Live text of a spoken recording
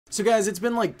So guys, it's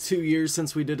been like 2 years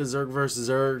since we did a Zerg versus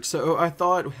Zerg, so I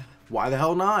thought, why the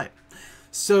hell not?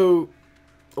 So,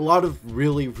 a lot of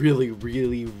really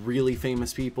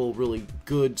famous people, really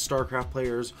good StarCraft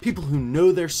players, people who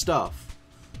know their stuff,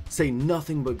 say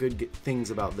nothing but good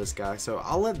things about this guy, so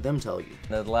I'll let them tell you.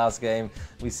 In the last game,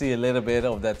 we see a little bit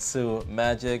of that soO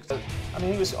magic. I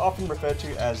mean, he was often referred to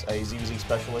as a ZvZ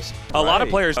specialist. A lot of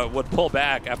players would pull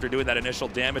back after doing that initial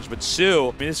damage, but soO,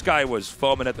 I mean, this guy was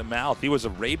foaming at the mouth. He was a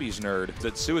rabies nerd.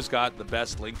 That soO has got the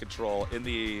best link control in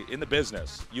the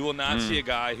business. You will not see a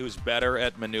guy who's better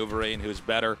at maneuvering, who's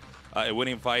better at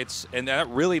winning fights, and that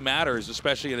really matters,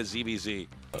 especially in a ZvZ.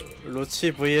 Roach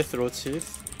vs Roach.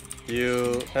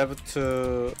 You have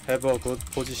to have a good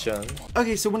position.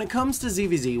 Okay, so when it comes to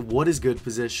ZvZ, what is good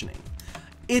positioning?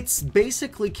 It's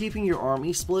basically keeping your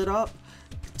army split up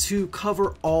to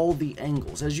cover all the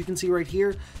angles. As you can see right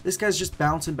here, this guy's just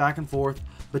bouncing back and forth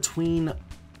between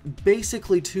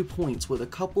basically 2 points with a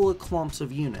couple of clumps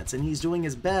of units, and he's doing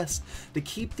his best to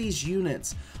keep these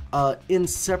units in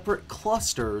separate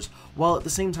clusters while at the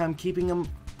same time keeping them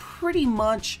pretty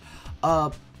much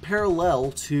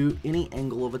parallel to any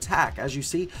angle of attack. As you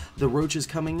see, the Roach is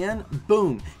coming in,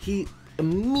 boom, he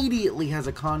immediately has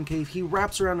a concave, he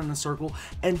wraps around in a circle,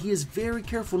 and he is very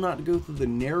careful not to go through the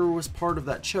narrowest part of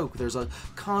that choke. There's a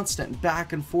constant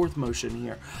back and forth motion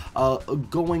here,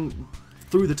 going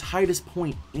through the tightest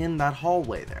point in that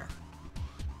hallway there.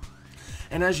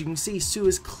 And as you can see, soO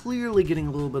is clearly getting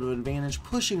a little bit of an advantage,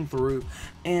 pushing through,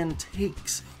 and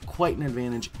takes quite an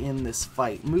advantage in this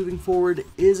fight. Moving forward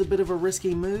is a bit of a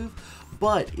risky move,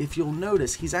 but if you'll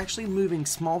notice, he's actually moving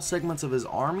small segments of his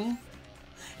army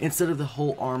instead of the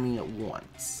whole army at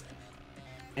once.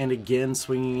 And again,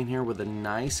 swinging in here with a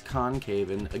nice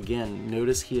concave, and again,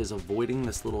 notice he is avoiding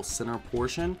this little center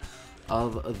portion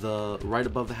of the right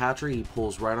above the hatchery. He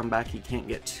pulls right on back. He can't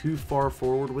get too far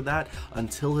forward with that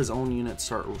until his own units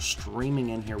start streaming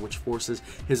in here, which forces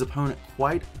his opponent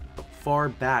quite far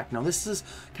back. Now this is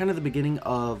kind of the beginning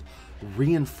of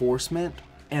reinforcement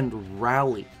and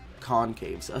rally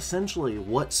concaves. Essentially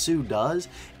what soO does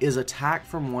is attack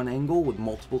from one angle with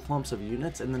multiple clumps of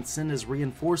units and then send his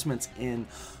reinforcements in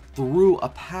through a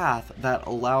path that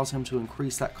allows him to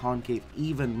increase that concave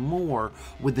even more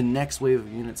with the next wave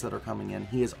of units that are coming in.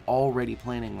 He is already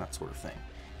planning that sort of thing.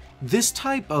 This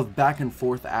type of back and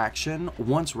forth action,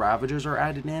 once Ravagers are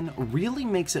added in, really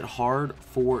makes it hard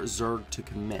for Zerg to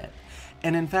commit.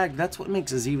 And in fact, that's what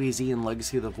makes ZvZ and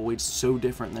Legacy of the Void so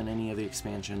different than any of the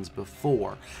expansions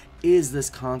before, is this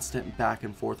constant back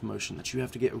and forth motion that you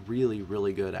have to get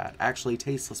really good at. Actually,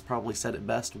 Tasteless probably said it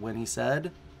best when he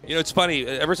said, you know, it's funny,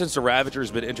 ever since the Ravager's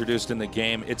been introduced in the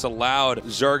game, it's allowed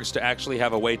Zergs to actually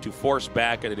have a way to force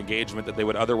back an engagement that they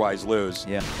would otherwise lose.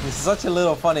 Yeah. It's such a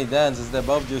little funny dance as they're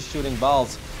both just shooting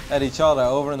balls at each other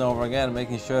over and over again,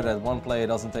 making sure that one player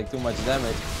doesn't take too much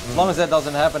damage. As long as that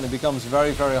doesn't happen, it becomes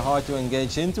very hard to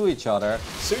engage into each other.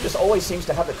 soO just always seems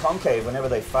to have the concave whenever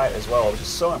they fight as well, which is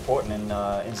so important in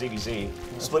ZvZ.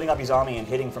 Splitting up his army and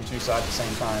hitting from two sides at the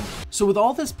same time. So with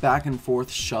all this back and forth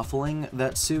shuffling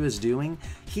that soO is doing,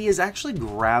 he is actually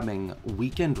grabbing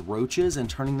weakened Roaches and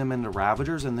turning them into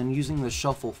Ravagers and then using the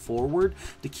shuffle forward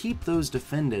to keep those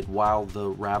defended while the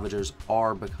Ravagers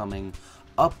are becoming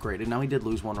upgraded. Now he did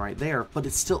lose one right there, but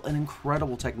it's still an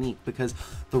incredible technique because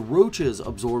the Roaches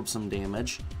absorb some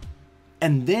damage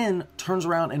and then turns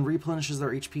around and replenishes their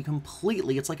HP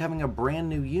completely. It's like having a brand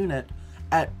new unit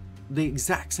at the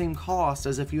exact same cost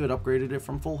as if you had upgraded it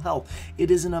from full health.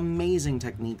 It is an amazing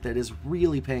technique that is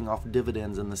really paying off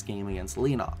dividends in this game against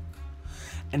Leenock.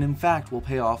 And in fact will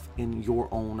pay off in your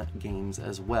own games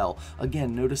as well.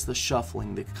 Again, notice the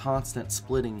shuffling, the constant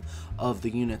splitting of the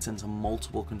units into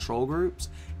multiple control groups.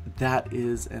 That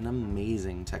is an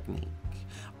amazing technique.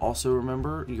 Also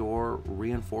remember, your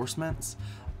reinforcements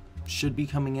should be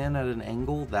coming in at an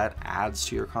angle that adds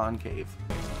to your concave.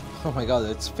 Oh my god,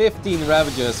 it's 15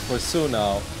 Ravagers for soO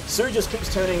now. soO just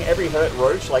keeps turning every hurt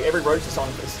Roach, like every Roach that's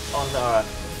on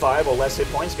 5 or less hit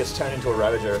points gets turned into a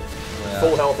Ravager. Yeah.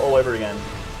 Full health all over again.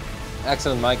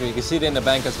 Excellent, Michael. You can see it in the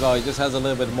bank as well. He just has a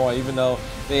little bit more, even though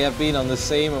they have been on the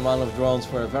same amount of drones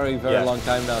for a very long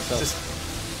time now. So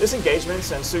this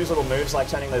engagements and soO's little moves like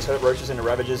turning those hurt Roaches into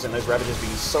Ravagers and those Ravagers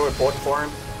being so important for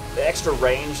him. The extra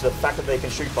range, the fact that they can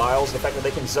shoot vials, the fact that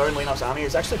they can zone Leenock's army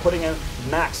is actually putting him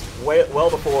maxed well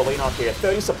before Leenock here.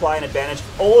 30 supply and advantage,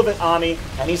 all of it army,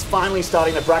 and he's finally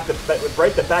starting to break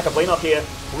the back of Leenock here.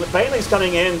 Bailey's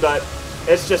coming in, but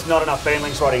It's just not enough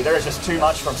banelings, Roddy. There is just too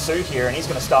much from soO here, and he's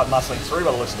going to start muscling through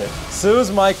by the looks of it.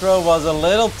 soO's micro was a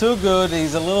little too good.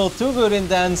 He's a little too good in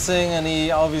dancing, and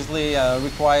he obviously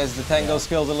requires the tango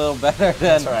skills a little better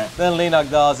than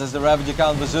Leenock does, as the Ravager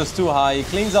count was just too high. He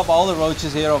cleans up all the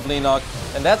roaches here of Leenock,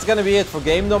 and that's going to be it for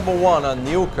game number 1 on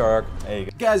Newkirk. There you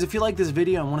go. Guys, if you like this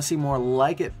video and want to see more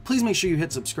like it, please make sure you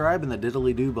hit subscribe and the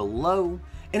diddly-doo below.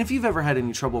 And if you've ever had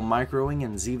any trouble microing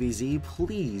in ZvZ,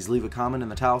 please leave a comment in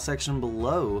the tile section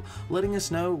below letting us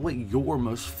know what your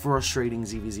most frustrating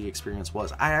ZvZ experience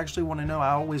was. I actually want to know.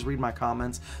 I always read my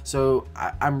comments, so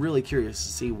I'm really curious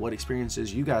to see what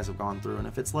experiences you guys have gone through and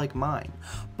if it's like mine.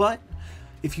 But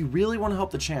if you really want to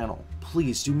help the channel,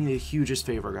 please do me the hugest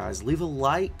favor, guys. Leave a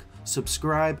like,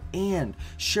 subscribe, and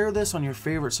share this on your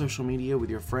favorite social media with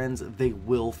your friends. They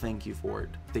will thank you for it.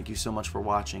 Thank you so much for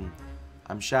watching.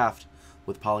 I'm Shaft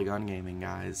with Polygon Gaming,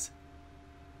 guys.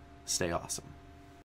 Stay awesome.